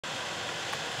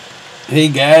Hey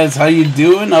guys, how you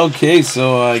doing? Okay,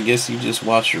 so I guess you just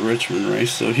watched a Richmond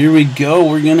race. So here we go.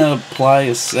 We're gonna apply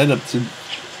a setup to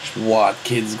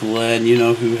Watkins Glen. You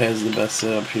know who has the best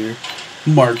setup here?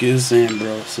 Marcus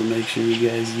Ambrose. So make sure you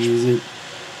guys use it.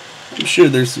 I'm sure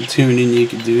there's some tuning you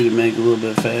can do to make it a little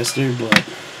bit faster, but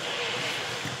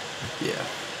yeah.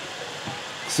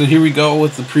 So here we go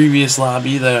with the previous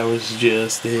lobby that I was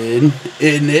just in.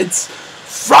 And it's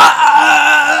Friday!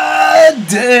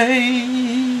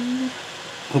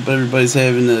 Hope everybody's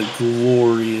having a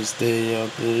glorious day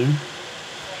out there.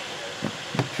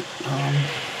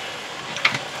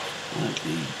 Let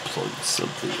me plug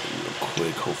something in real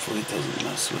quick. Hopefully it doesn't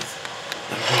mess with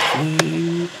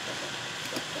everything.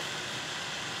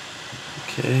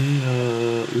 Okay,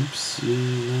 oops.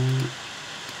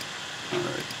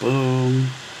 Alright,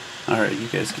 boom. Alright, you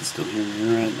guys can still hear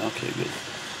me, right? Okay, good.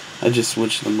 I just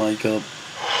switched the mic up.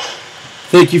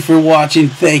 Thank you for watching.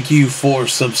 Thank you for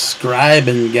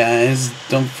subscribing, guys.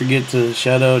 Don't forget to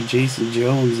shout out Jason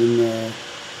Jones and I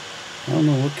don't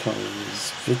know what color it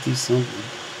is. 50-something.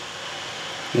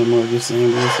 Got Marcus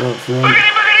Ambrose up front. Boogity,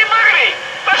 boogity, boogity!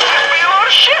 Let's just be a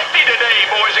little shifty today,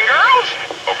 boys and girls.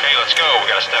 Okay, let's go.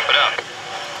 We gotta step it up.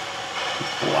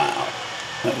 Wow.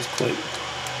 That was quick.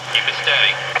 Keep it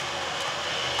steady.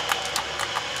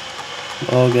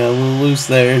 Oh, got a little loose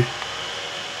there.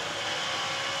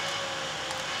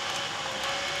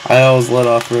 I always let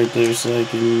off right there so I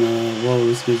can, whoa,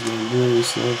 this kid's going really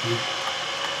slow.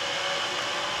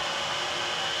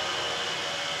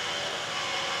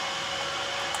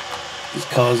 Just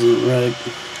causing it wreck,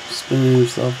 spinning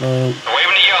yourself out.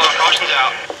 Waving the yellow, caution's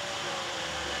out.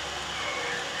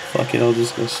 Fuck it, I'll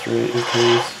just go straight in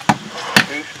case.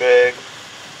 Douchebag.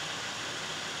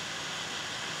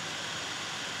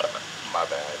 My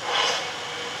bad.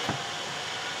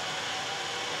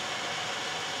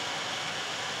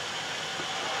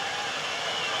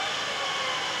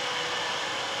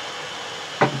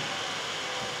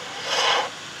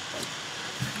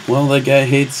 Well, that guy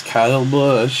hates Kyle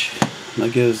Busch. I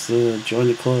guess join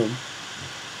the club.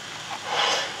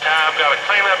 I've got a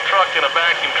clean-up truck and a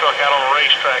vacuum truck out on the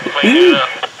racetrack cleaning it up.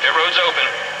 That road's open.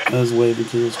 I was waving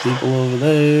to those people over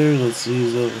there. Let's see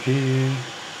who's over here.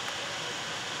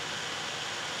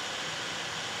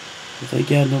 Thank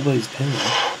God nobody's paying.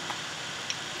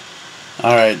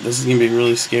 Alright, this is going to be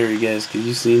really scary, guys, because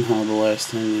you've seen how the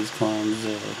last time these clowns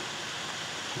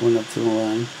went up to the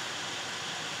line.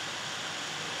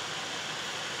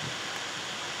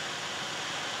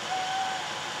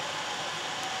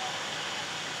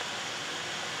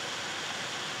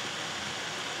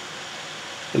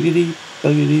 Boogity,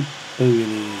 boogity,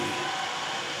 boogity.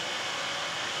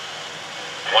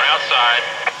 One outside.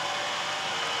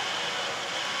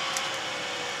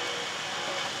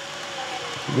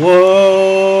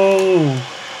 Whoa!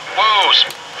 Whoa!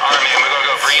 Alright, man, we're gonna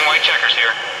go green, white checkers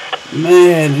here.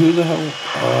 Man, who the hell?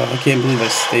 I can't believe I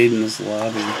stayed in this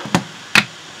lobby.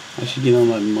 I should get on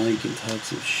my mic and talk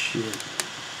some shit.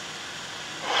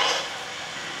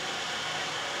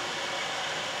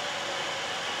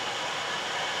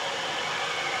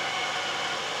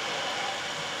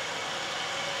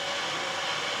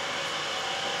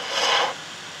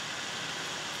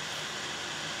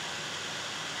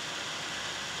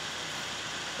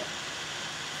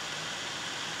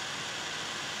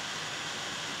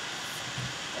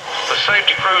 The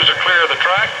safety crews are clear of the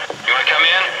track. You wanna come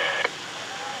in?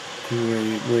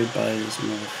 Right by this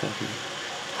motherfucker.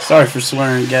 Sorry for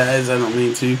swearing, guys. I don't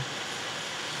mean to.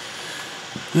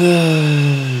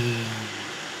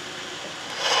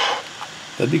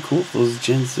 That'd be cool if those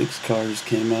Gen 6 cars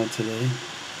came out today.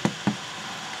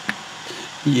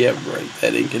 Yeah, right.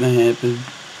 That ain't gonna happen.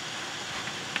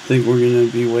 I think we're gonna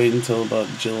be waiting until about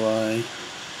July.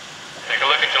 Take a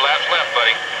look at your laps left,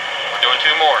 buddy. We're doing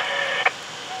 2 more.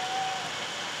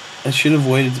 I should have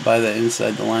waited to buy that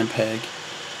inside the line pack.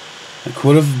 I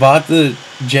could have bought the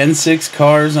Gen 6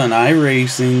 cars on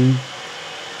iRacing,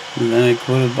 and then I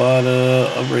could have bought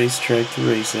a racetrack to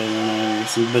race at on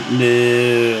iRacing, but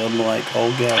no, I'm like,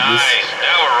 oh god, Nice,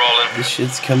 now we're rolling. this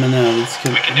shit's coming out. It's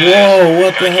coming. We can do this. Whoa,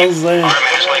 what the Gotta hell's that? Alright,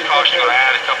 man, just like caution, gonna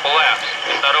add a couple laps.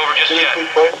 It's not over just yet.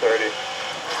 30.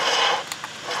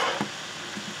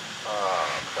 Oh,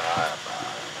 crap.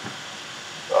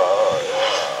 Oh,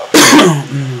 yeah.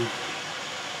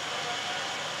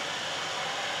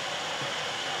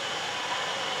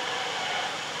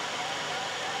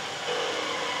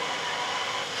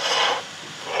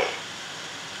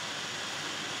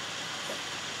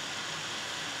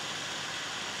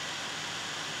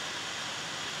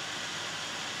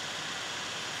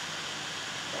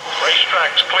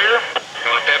 Racetrack's clear. You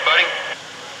want that, buddy?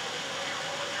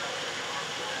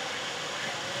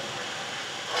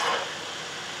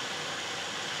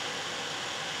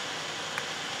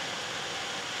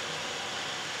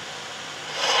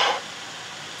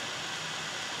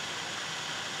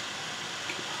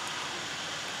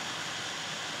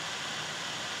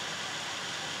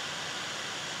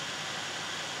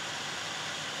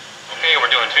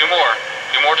 Two more.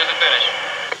 Two more to the finish.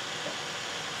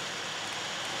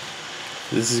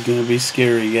 This is gonna be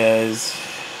scary, guys.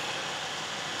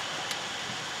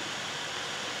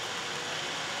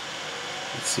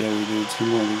 Let's see how we do. Two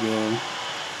more to go.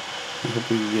 I hope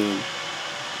we can get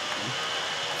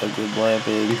a good lap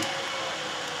in.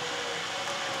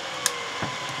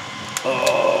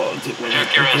 Oh, did we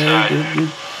Check your inside. good.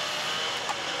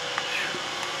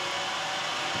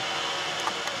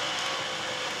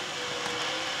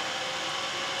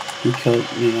 He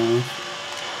cut me off.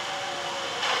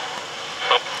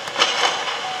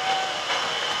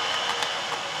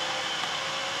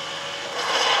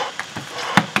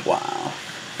 Wow.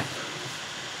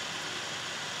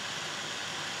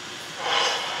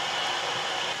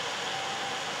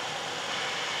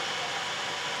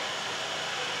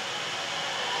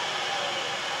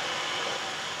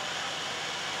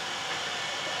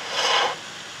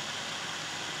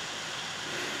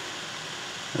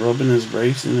 Robin is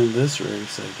racing in this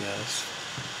race, I guess.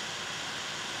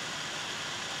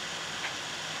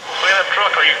 Clean up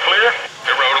truck, are you clear?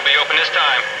 The road will be open this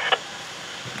time.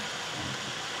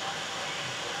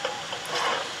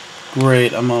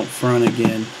 Great, I'm out front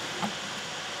again.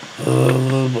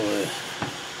 Oh boy.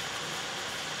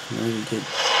 I'm ready to get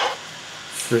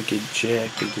frickin'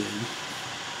 jacked again.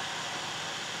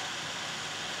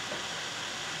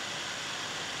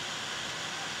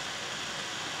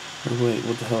 Or wait,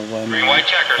 what the hell? Why am Green, white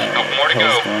checkers, couple more to go.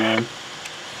 What's going on?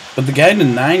 But the guy in the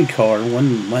 9 car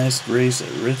won last race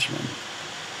at Richmond.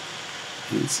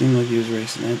 It didn't seem like he was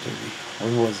racing that dirty.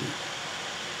 Or was he?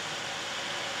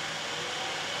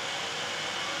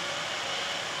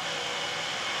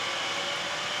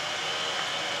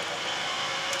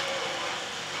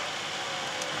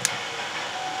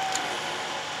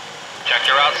 Check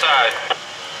your outside.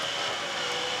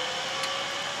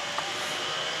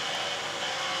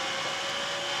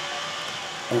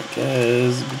 Okay,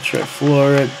 guys, we try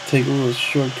Florida. Take a little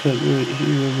shortcut right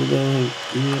here over there.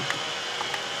 Yep.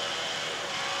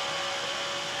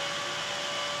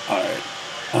 Alright.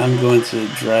 I'm going to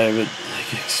drive it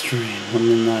like extreme. I'm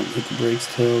gonna not hit the brakes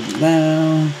till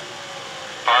now.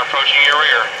 Car approaching your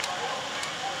rear.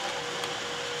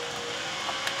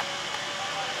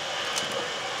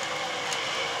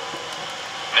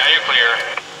 Now you're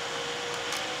clear.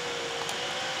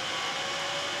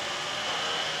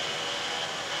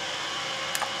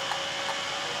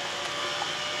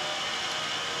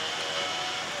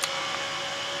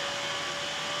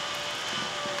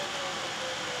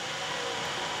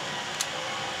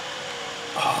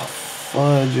 Oh,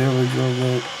 fudge, I ever drove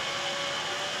that.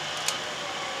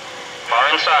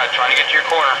 Far inside, trying to get to your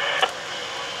corner.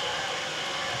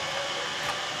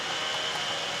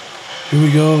 Here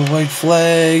we go, white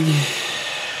flag.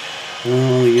 I don't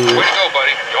really get Way it. to go,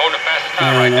 buddy. You're holding a fast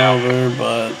time right now. Over,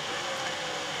 but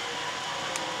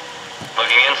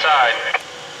Looking inside.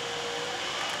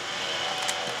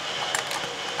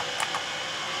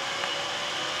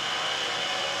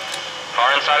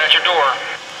 Car inside at your door.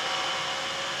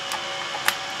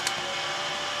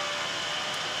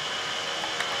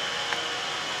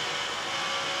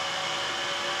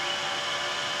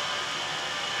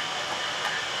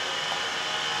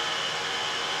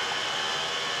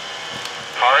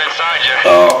 Car inside you.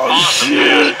 Oh, awesome shit.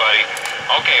 pass, buddy.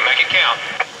 Okay, make it count.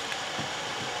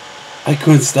 I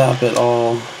couldn't stop at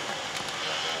all.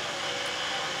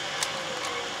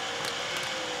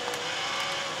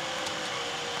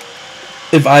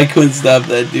 If I couldn't stop,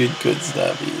 that dude couldn't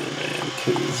stop either, man.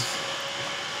 Cause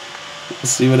we'll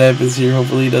see what happens here.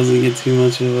 Hopefully, he doesn't get too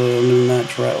much of a. I'm gonna not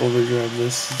try overdrive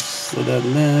this. Slow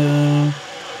down now.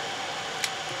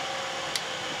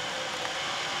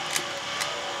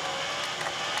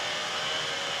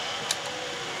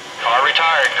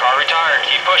 Car retired,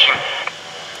 keep pushing.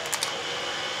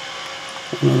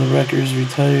 One of the wreckers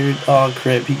retired. Oh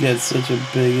crap! He got such a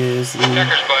big ass lead.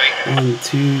 Checkers, buddy. 1,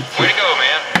 2, 3. Way to go,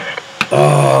 man.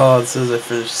 Oh, it says I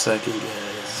finished second,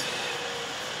 guys.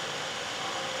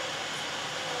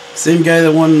 Same guy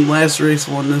that won last race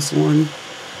won this one.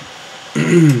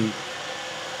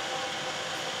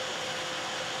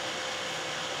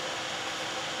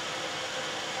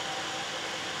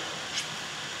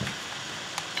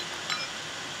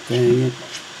 Dang it.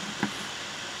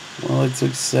 Well, I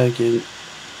took second.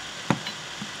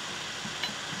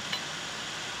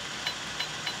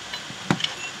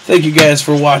 Thank you guys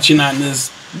for watching on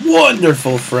this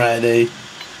wonderful Friday.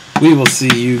 We will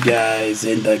see you guys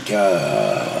in the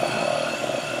car.